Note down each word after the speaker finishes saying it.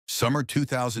Summer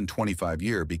 2025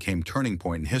 year became turning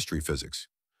point in history physics.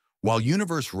 While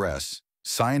universe rests,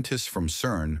 scientists from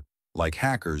CERN, like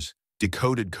hackers,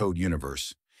 decoded code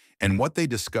universe, and what they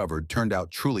discovered turned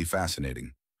out truly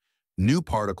fascinating. New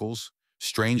particles,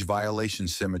 strange violation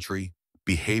symmetry,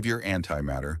 behavior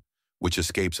antimatter, which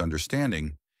escapes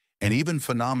understanding, and even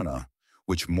phenomena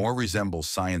which more resemble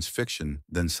science fiction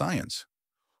than science.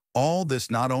 All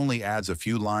this not only adds a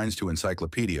few lines to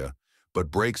encyclopedia,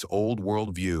 but breaks old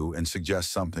worldview and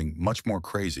suggests something much more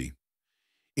crazy.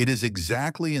 It is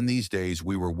exactly in these days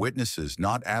we were witnesses,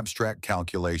 not abstract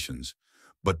calculations,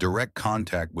 but direct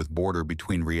contact with border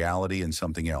between reality and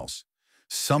something else.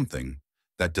 Something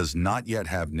that does not yet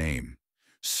have name.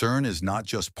 CERN is not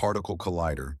just particle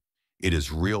collider, it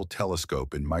is real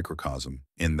telescope in microcosm,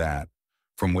 in that,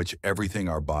 from which everything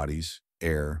our bodies,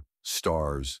 air,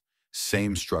 stars,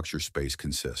 same structure space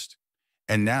consist.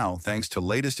 And now, thanks to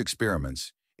latest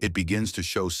experiments, it begins to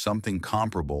show something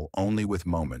comparable only with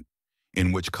moment,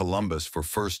 in which Columbus for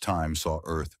first time saw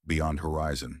Earth beyond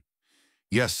horizon.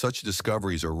 Yes, such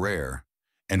discoveries are rare,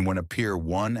 and when appear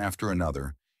one after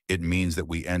another, it means that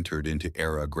we entered into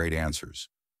era great answers,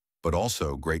 but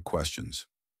also great questions.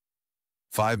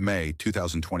 5 May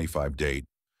 2025 date,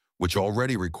 which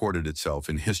already recorded itself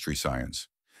in history science.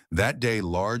 That day,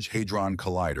 Large Hadron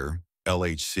Collider,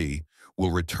 LHC,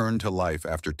 will return to life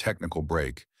after technical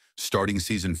break, starting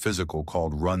season physical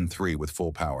called Run 3 with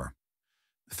full power.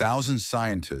 Thousands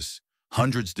scientists,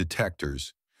 hundreds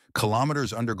detectors,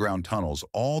 kilometers underground tunnels,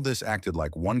 all this acted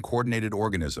like one coordinated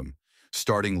organism,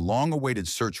 starting long-awaited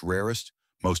search rarest,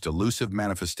 most elusive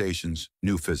manifestations,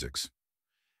 new physics.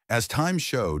 As time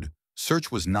showed,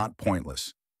 search was not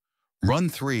pointless. Run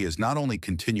 3 is not only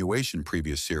continuation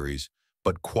previous series,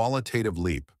 but qualitative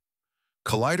leap.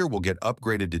 Collider will get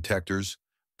upgraded detectors,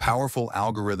 powerful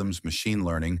algorithms, machine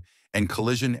learning, and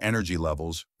collision energy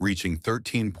levels reaching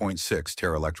 13.6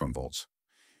 teraelectronvolts.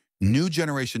 New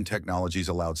generation technologies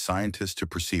allowed scientists to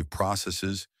perceive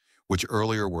processes which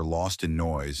earlier were lost in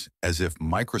noise, as if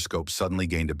microscopes suddenly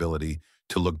gained ability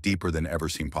to look deeper than ever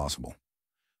seemed possible.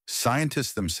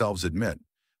 Scientists themselves admit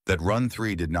that Run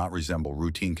 3 did not resemble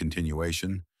routine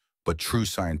continuation, but true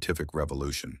scientific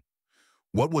revolution.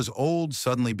 What was old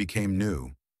suddenly became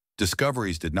new.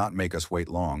 Discoveries did not make us wait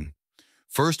long.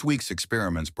 First week's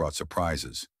experiments brought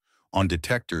surprises. On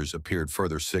detectors appeared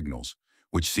further signals,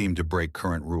 which seemed to break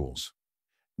current rules.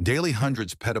 Daily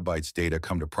hundreds petabytes data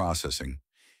come to processing,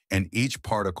 and each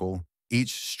particle,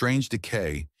 each strange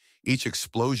decay, each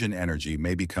explosion energy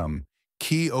may become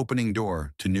key opening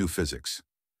door to new physics.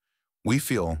 We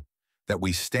feel that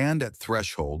we stand at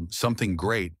threshold, something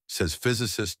great, says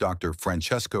physicist Dr.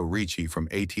 Francesco Ricci from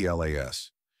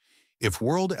ATLAS. If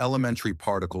world elementary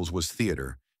particles was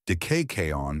theater, decay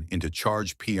Kaon into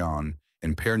charged pion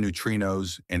and pair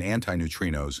neutrinos and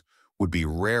antineutrinos would be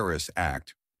rarest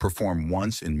act performed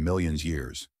once in millions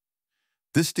years.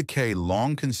 This decay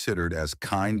long considered as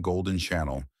kind golden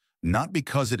channel, not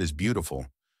because it is beautiful,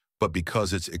 but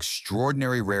because its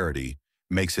extraordinary rarity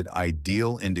makes it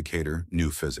ideal indicator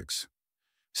new physics.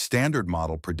 Standard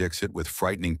model predicts it with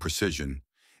frightening precision,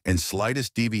 and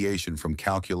slightest deviation from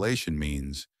calculation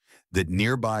means that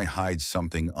nearby hides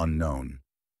something unknown.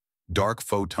 Dark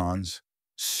photons,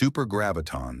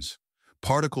 supergravitons,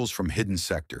 particles from hidden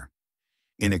sector.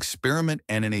 In experiment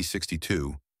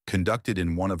NNA62, conducted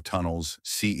in one of tunnels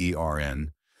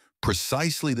CERN,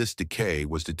 precisely this decay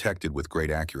was detected with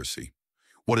great accuracy.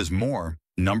 What is more,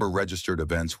 number registered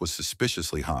events was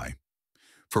suspiciously high.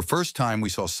 For first time, we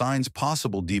saw signs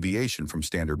possible deviation from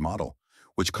standard model,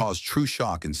 which caused true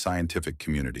shock in scientific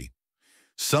community.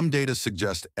 Some data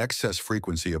suggest excess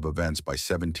frequency of events by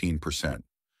 17%.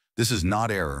 This is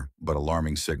not error, but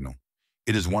alarming signal.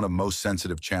 It is one of most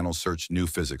sensitive channels search new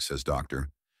physics, says Dr.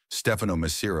 Stefano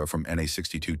Messira from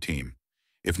NA62 team.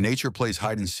 If nature plays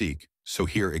hide and seek, so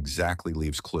here exactly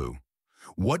leaves clue.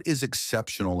 What is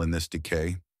exceptional in this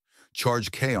decay?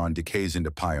 Charge Kaon decays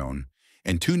into pion,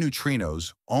 and two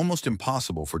neutrinos, almost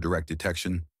impossible for direct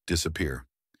detection, disappear.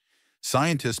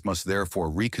 Scientists must therefore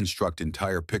reconstruct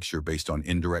entire picture based on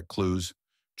indirect clues,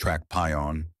 track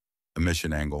pion,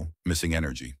 emission angle, missing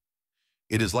energy.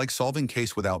 It is like solving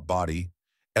case without body,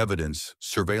 evidence,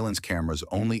 surveillance cameras,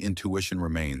 only intuition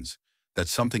remains that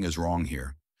something is wrong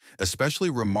here. Especially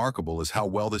remarkable is how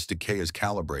well this decay is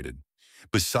calibrated.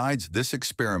 Besides, this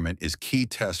experiment is key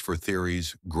test for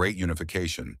theories, great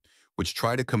unification, which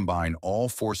try to combine all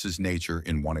forces nature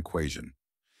in one equation.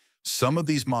 Some of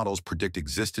these models predict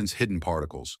existence hidden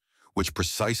particles, which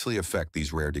precisely affect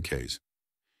these rare decays.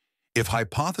 If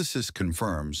hypothesis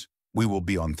confirms, we will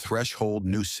be on threshold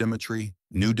new symmetry,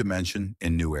 new dimension,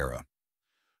 and new era.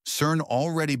 CERN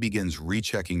already begins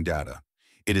rechecking data.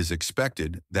 It is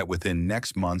expected that within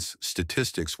next month's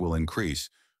statistics will increase,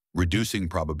 reducing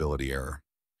probability error.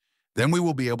 Then we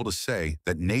will be able to say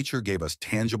that nature gave us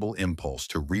tangible impulse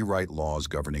to rewrite laws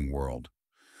governing world.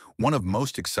 One of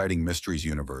most exciting mysteries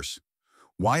universe.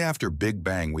 Why after Big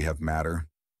Bang we have matter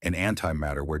and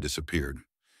antimatter where disappeared?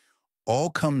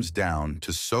 All comes down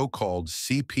to so-called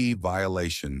CP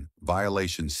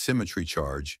violation symmetry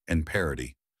charge and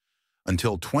parity.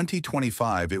 Until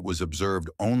 2025, it was observed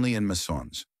only in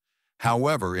mesons.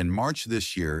 However, in March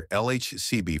this year,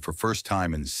 LHCb, for first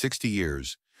time in 60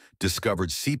 years, discovered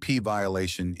CP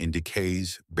violation in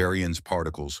decays, baryons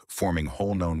particles forming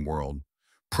whole known world,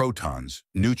 protons,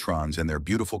 neutrons, and their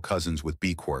beautiful cousins with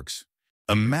B quarks.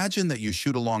 Imagine that you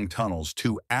shoot along tunnels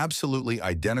two absolutely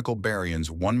identical baryons,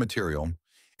 one material,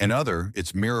 and other,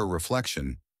 its mirror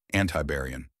reflection,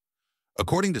 antibaryon.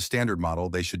 According to standard model,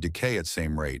 they should decay at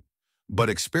same rate, but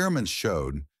experiments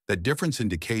showed that difference in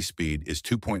decay speed is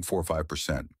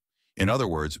 2.45%. In other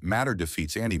words, matter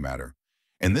defeats antimatter,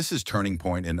 and this is turning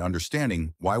point in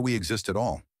understanding why we exist at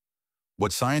all.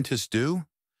 What scientists do?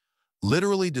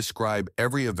 Literally describe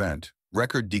every event,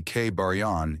 record decay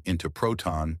baryon into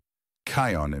proton,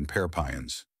 Kaon, and pair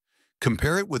pions.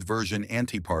 Compare it with version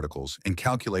antiparticles and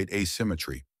calculate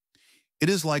asymmetry. It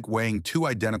is like weighing two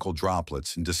identical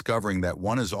droplets and discovering that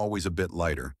one is always a bit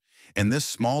lighter, and this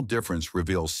small difference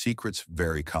reveals secrets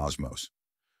very cosmos.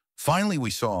 Finally, we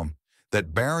saw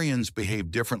that baryons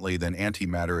behave differently than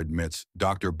antimatter, admits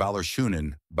Dr.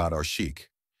 Balarshunan Badarshik.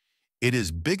 It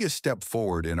is biggest step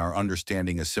forward in our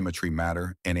understanding asymmetry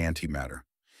matter and antimatter.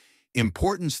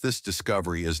 Importance this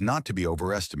discovery is not to be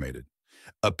overestimated.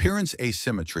 Appearance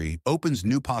asymmetry opens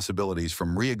new possibilities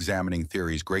from re-examining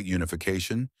theory's great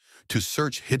unification to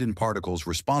search hidden particles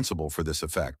responsible for this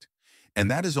effect.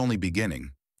 And that is only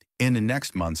beginning. In the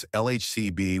next months,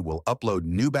 LHCb will upload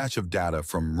new batch of data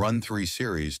from Run 3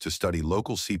 series to study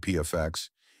local CP effects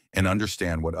and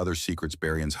understand what other secrets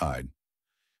baryons hide.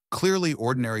 Clearly,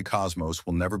 ordinary cosmos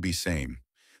will never be same.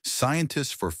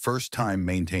 Scientists for first time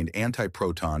maintained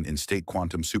antiproton in state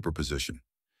quantum superposition.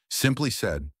 Simply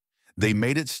said, they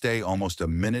made it stay almost a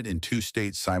minute in two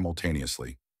states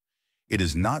simultaneously. It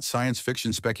is not science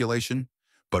fiction speculation,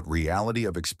 but reality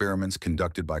of experiments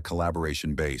conducted by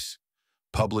Collaboration Base.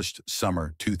 Published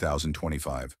summer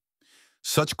 2025.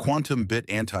 Such quantum bit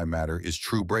antimatter is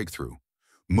true breakthrough,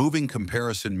 moving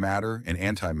comparison matter and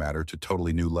antimatter to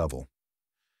totally new level.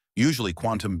 Usually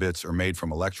quantum bits are made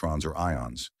from electrons or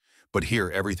ions, but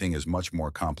here everything is much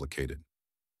more complicated.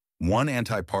 One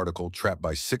antiparticle trapped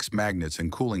by 6 magnets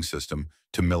and cooling system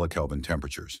to millikelvin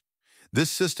temperatures.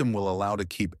 This system will allow to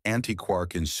keep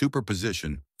antiquark in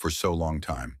superposition for so long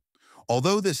time.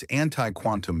 Although this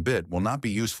anti-quantum bit will not be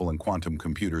useful in quantum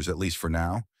computers, at least for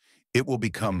now, it will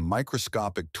become a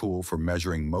microscopic tool for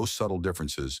measuring most subtle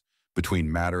differences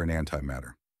between matter and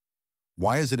antimatter.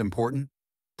 Why is it important?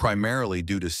 Primarily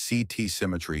due to CT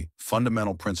symmetry,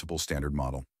 fundamental principle standard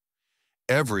model.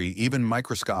 Every, even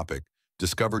microscopic,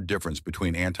 discovered difference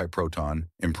between antiproton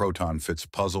and proton fits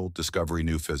puzzle discovery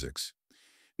new physics.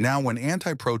 Now, when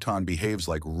antiproton behaves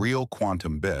like real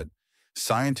quantum bit,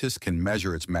 scientists can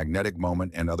measure its magnetic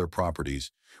moment and other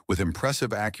properties with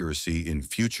impressive accuracy in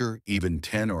future, even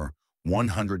 10 or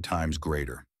 100 times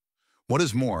greater. What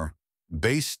is more,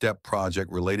 base step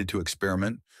project related to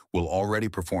experiment will already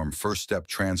perform first step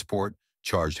transport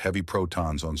charged heavy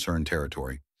protons on CERN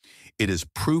territory. It is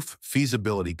proof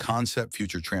feasibility concept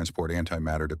future transport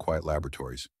antimatter to quiet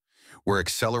laboratories, where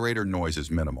accelerator noise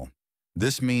is minimal.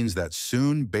 This means that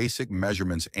soon basic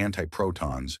measurements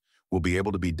antiprotons will be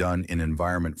able to be done in an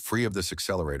environment free of this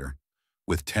accelerator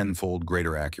with 10-fold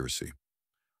greater accuracy.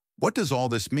 What does all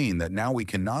this mean? That now we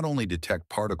can not only detect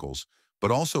particles,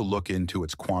 but also look into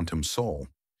its quantum soul.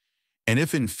 And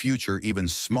if in future even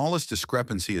smallest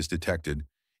discrepancy is detected,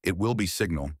 it will be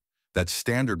signal that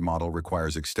standard model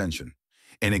requires extension.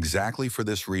 And exactly for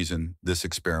this reason, this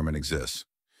experiment exists.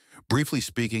 Briefly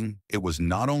speaking, it was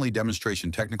not only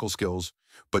demonstration technical skills,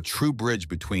 but true bridge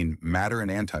between matter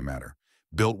and antimatter,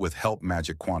 built with help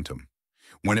magic quantum.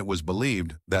 When it was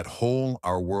believed that whole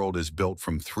our world is built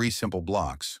from 3 simple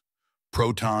blocks,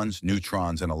 protons,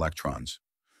 neutrons, and electrons.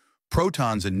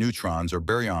 Protons and neutrons are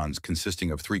baryons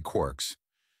consisting of 3 quarks.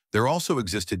 There also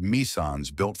existed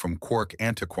mesons built from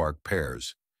quark-antiquark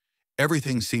pairs.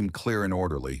 Everything seemed clear and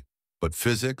orderly, but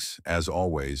physics, as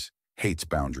always, hates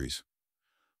boundaries.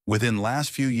 Within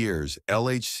last few years,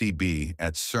 LHCb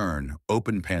at CERN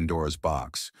opened Pandora's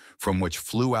box, from which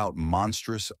flew out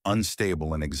monstrous,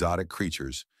 unstable, and exotic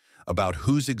creatures about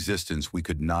whose existence we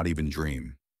could not even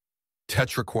dream.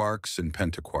 Tetraquarks and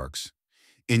pentaquarks.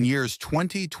 In years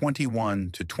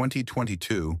 2021 to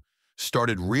 2022,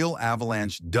 started real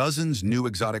avalanche dozens new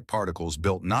exotic particles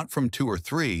built not from two or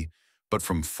three, but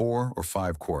from four or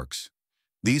five quarks.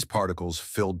 These particles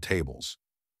filled tables.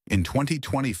 In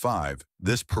 2025,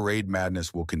 this parade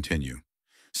madness will continue.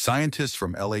 Scientists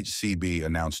from LHCb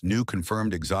announced new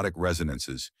confirmed exotic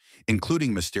resonances,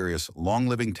 including mysterious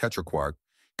long-living tetraquark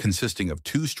consisting of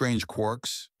two strange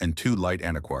quarks and two light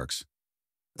antiquarks.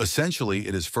 Essentially,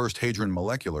 it is first hadron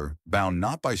molecular, bound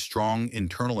not by strong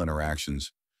internal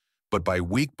interactions, but by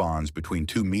weak bonds between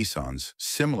two mesons,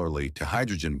 similarly to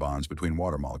hydrogen bonds between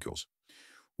water molecules.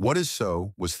 What is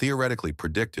so was theoretically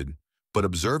predicted, but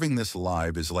observing this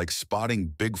live is like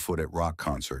spotting Bigfoot at rock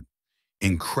concert.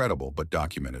 Incredible, but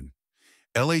documented.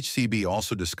 LHCb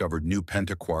also discovered new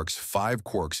pentaquarks, 5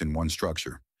 quarks in one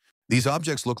structure. These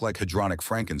objects look like hadronic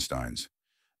Frankensteins.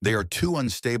 They are too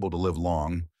unstable to live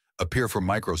long, appear for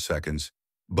microseconds,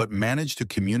 but manage to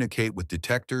communicate with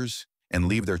detectors and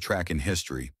leave their track in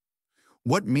history.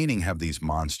 What meaning have these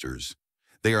monsters?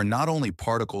 They are not only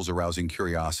particles arousing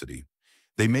curiosity,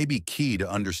 they may be key to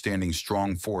understanding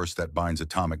strong force that binds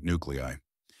atomic nuclei.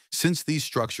 Since these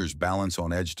structures balance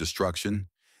on edge destruction,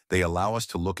 they allow us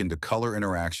to look into color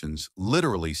interactions,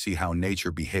 literally see how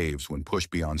nature behaves when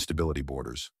pushed beyond stability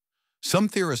borders. Some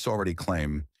theorists already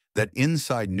claim that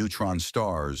inside neutron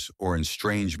stars or in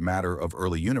strange matter of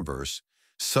early universe,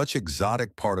 such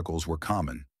exotic particles were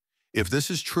common. If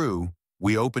this is true,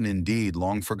 we open indeed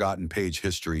long-forgotten page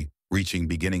history reaching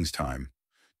beginnings time.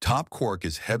 Top quark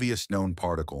is heaviest known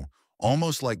particle,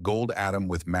 almost like gold atom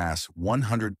with mass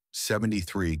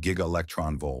 173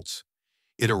 giga-electron volts.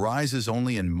 It arises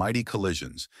only in mighty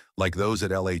collisions, like those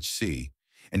at LHC,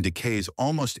 and decays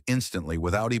almost instantly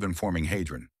without even forming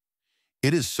hadron.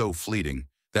 It is so fleeting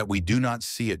that we do not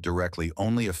see it directly,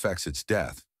 only affects its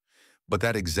death, but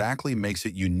that exactly makes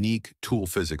it unique to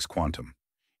physics quantum.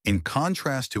 In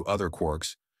contrast to other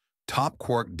quarks, top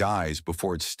quark dies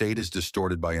before its state is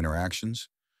distorted by interactions,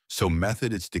 so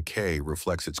its decay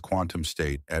reflects its quantum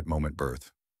state at moment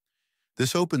birth.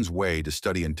 This opens way to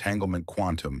study entanglement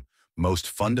quantum, most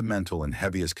fundamental and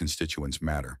heaviest constituents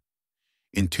matter.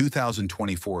 In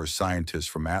 2024, scientists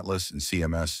from Atlas and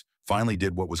CMS finally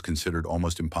did what was considered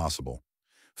almost impossible,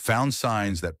 found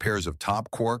signs that pairs of top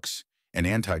quarks and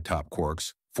anti-top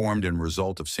quarks formed in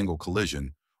result of single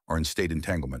collision are in state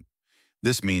entanglement.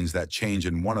 This means that change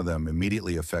in one of them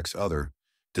immediately affects other,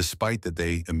 despite that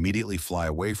they immediately fly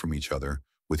away from each other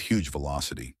with huge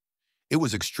velocity. It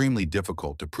was extremely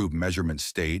difficult to prove measurement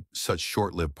state. Such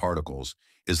short-lived particles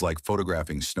is like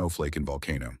photographing snowflake in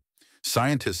volcano.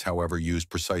 Scientists, however, used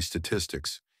precise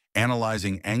statistics,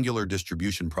 analyzing angular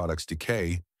distribution products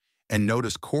decay, and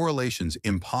noticed correlations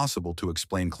impossible to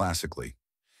explain classically.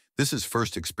 This is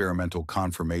first experimental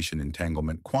confirmation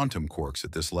entanglement quantum quarks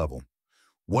at this level.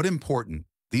 What important,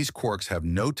 these quarks have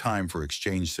no time for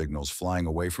exchange signals flying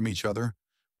away from each other,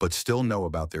 but still know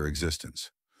about their existence.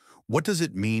 What does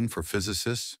it mean for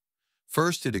physicists?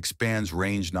 First, it expands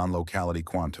range non-locality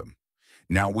quantum.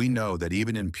 Now we know that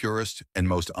even in purest and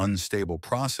most unstable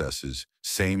processes,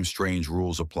 same strange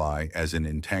rules apply as in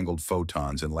entangled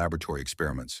photons in laboratory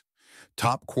experiments.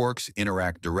 Top quarks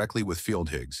interact directly with field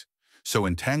Higgs, so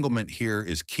entanglement here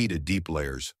is key to deep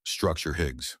layers, structure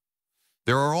Higgs.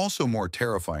 There are also more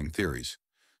terrifying theories.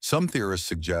 Some theorists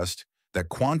suggest that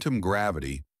quantum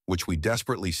gravity, which we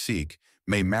desperately seek,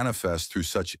 may manifest through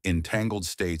such entangled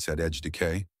states at edge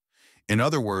decay. In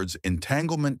other words,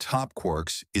 entanglement top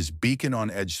quarks is beacon on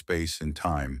edge space and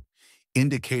time,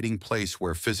 indicating place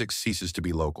where physics ceases to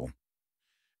be local.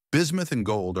 Bismuth and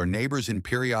gold are neighbors in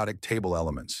periodic table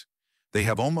elements. They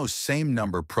have almost same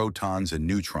number protons and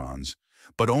neutrons,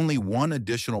 but only one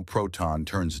additional proton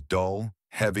turns dull,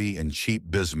 heavy, and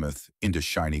cheap bismuth into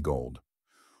shiny gold.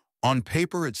 On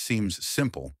paper, it seems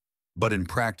simple, but in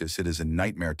practice, it is a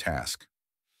nightmare task.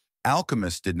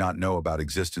 Alchemists did not know about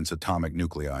existence atomic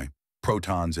nuclei,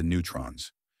 protons and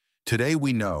neutrons. Today,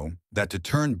 we know that to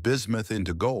turn bismuth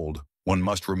into gold, one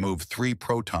must remove 3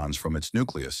 protons from its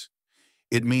nucleus.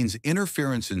 It means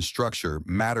interference in structure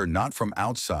matter not from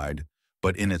outside,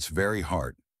 but in its very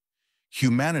heart.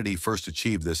 Humanity first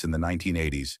achieved this in the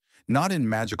 1980s, not in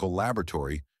magical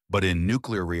laboratory, but in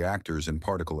nuclear reactors and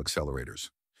particle accelerators.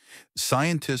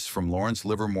 Scientists from Lawrence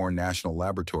Livermore National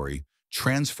Laboratory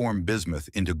transformed bismuth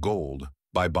into gold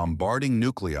by bombarding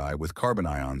nuclei with carbon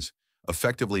ions,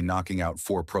 effectively knocking out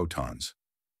 4 protons.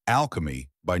 Alchemy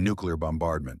by nuclear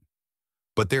bombardment.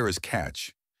 But there is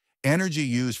catch. Energy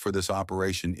used for this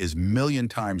operation is million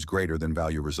times greater than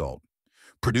value result.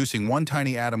 Producing one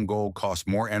tiny atom gold costs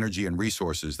more energy and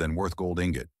resources than worth gold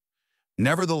ingot.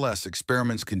 Nevertheless,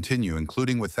 experiments continue,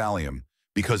 including with thallium,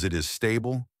 because it is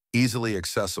stable, easily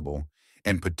accessible,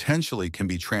 and potentially can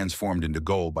be transformed into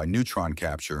gold by neutron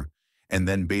capture and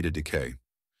then beta decay.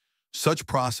 Such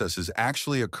processes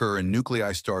actually occur in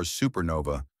nuclei stars'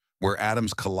 supernova, where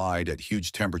atoms collide at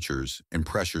huge temperatures and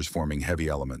pressures forming heavy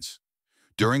elements.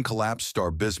 During collapse,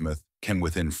 star bismuth can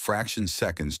within fraction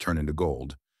seconds turn into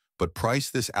gold, but price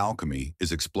this alchemy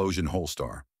is explosion whole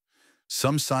star.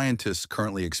 Some scientists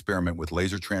currently experiment with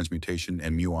laser transmutation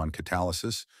and muon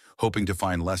catalysis, hoping to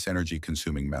find less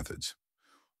energy-consuming methods.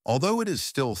 Although it is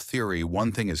still theory,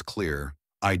 one thing is clear: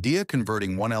 idea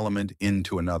converting one element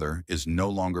into another is no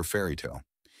longer fairy tale.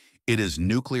 It is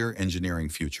nuclear engineering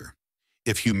future.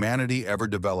 If humanity ever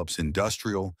develops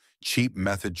industrial, cheap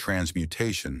method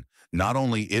transmutation, not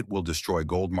only it will destroy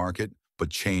gold market,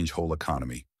 but change whole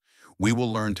economy. We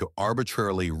will learn to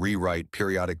arbitrarily rewrite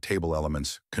periodic table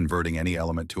elements, converting any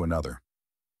element to another.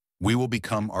 We will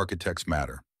become architects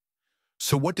matter.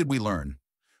 So what did we learn?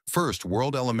 First,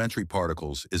 world elementary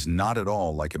particles is not at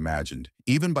all like imagined,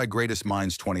 even by greatest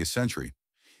minds 20th century.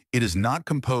 It is not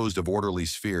composed of orderly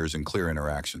spheres and clear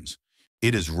interactions.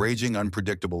 It is raging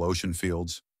unpredictable ocean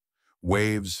fields,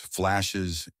 waves,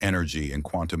 flashes, energy, and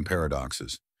quantum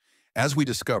paradoxes. As we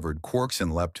discovered, quarks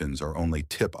and leptons are only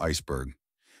tip iceberg.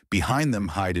 Behind them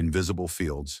hide invisible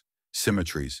fields,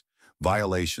 symmetries,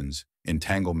 violations,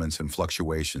 entanglements, and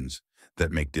fluctuations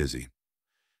that make dizzy.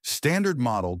 Standard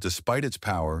model, despite its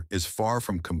power, is far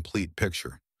from complete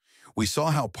picture. We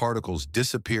saw how particles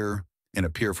disappear and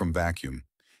appear from vacuum.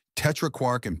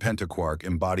 Tetraquark and pentaquark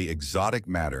embody exotic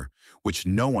matter which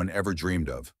no one ever dreamed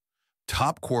of.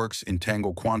 Top quarks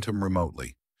entangle quantum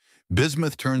remotely.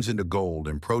 Bismuth turns into gold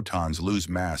and protons lose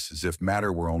mass as if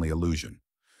matter were only illusion.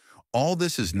 All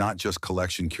this is not just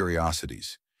collection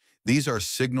curiosities. These are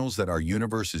signals that our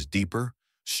universe is deeper,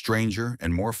 stranger,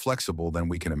 and more flexible than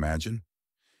we can imagine.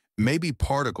 Maybe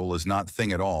particle is not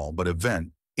thing at all, but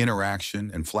event,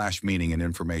 interaction, and flash meaning in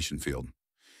information field.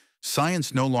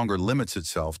 Science no longer limits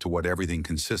itself to what everything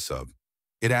consists of.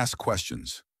 It asks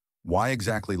questions. Why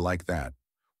exactly like that?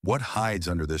 What hides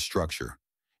under this structure?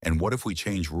 And what if we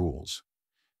change rules?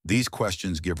 These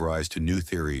questions give rise to new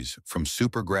theories, from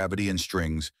supergravity and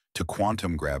strings to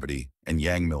quantum gravity and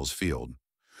Yang-Mills field.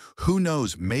 Who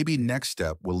knows, maybe next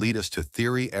step will lead us to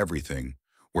theory everything,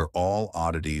 where all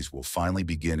oddities will finally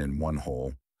begin in one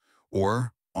whole,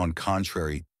 or, on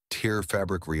contrary, tear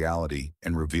fabric reality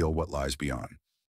and reveal what lies beyond.